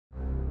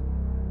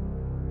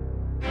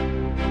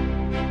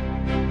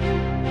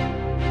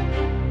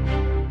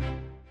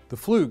The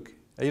Fluke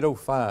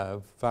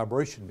 805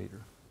 vibration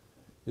meter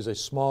is a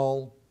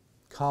small,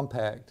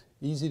 compact,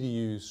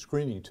 easy-to-use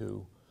screening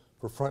tool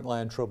for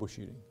frontline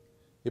troubleshooting.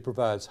 It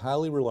provides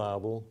highly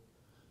reliable,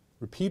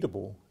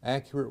 repeatable,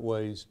 accurate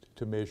ways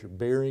to measure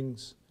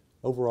bearings,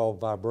 overall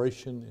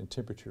vibration, and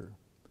temperature.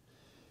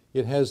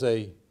 It has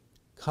a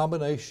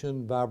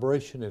combination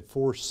vibration and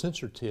force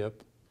sensor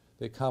tip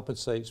that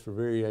compensates for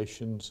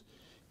variations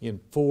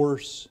in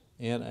force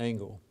and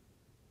angle.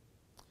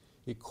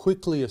 It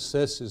quickly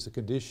assesses the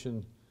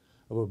condition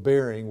of a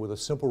bearing with a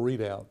simple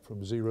readout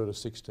from 0 to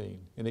 16,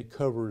 and it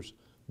covers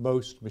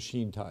most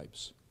machine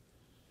types.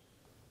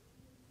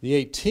 The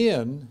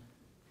 810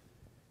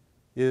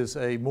 is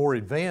a more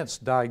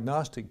advanced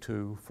diagnostic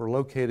tool for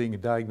locating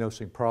and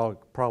diagnosing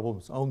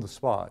problems on the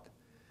spot.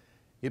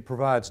 It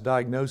provides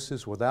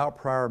diagnosis without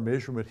prior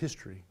measurement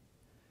history.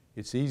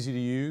 It's easy to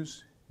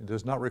use and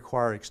does not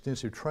require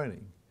extensive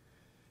training.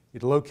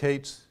 It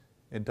locates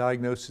and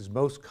diagnoses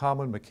most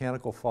common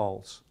mechanical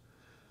faults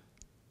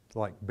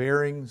like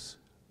bearings,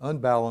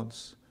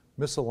 unbalance,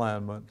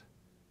 misalignment,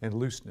 and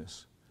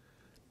looseness.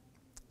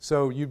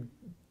 So you'd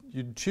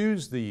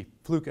choose the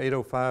Fluke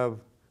 805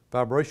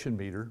 vibration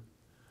meter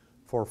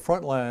for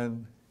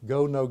frontline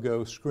go,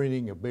 no-go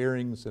screening of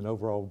bearings and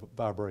overall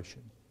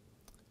vibration.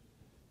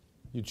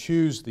 You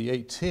choose the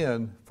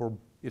 810 for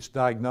its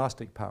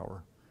diagnostic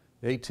power.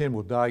 The 810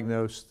 will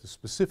diagnose the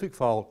specific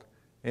fault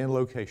and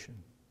location.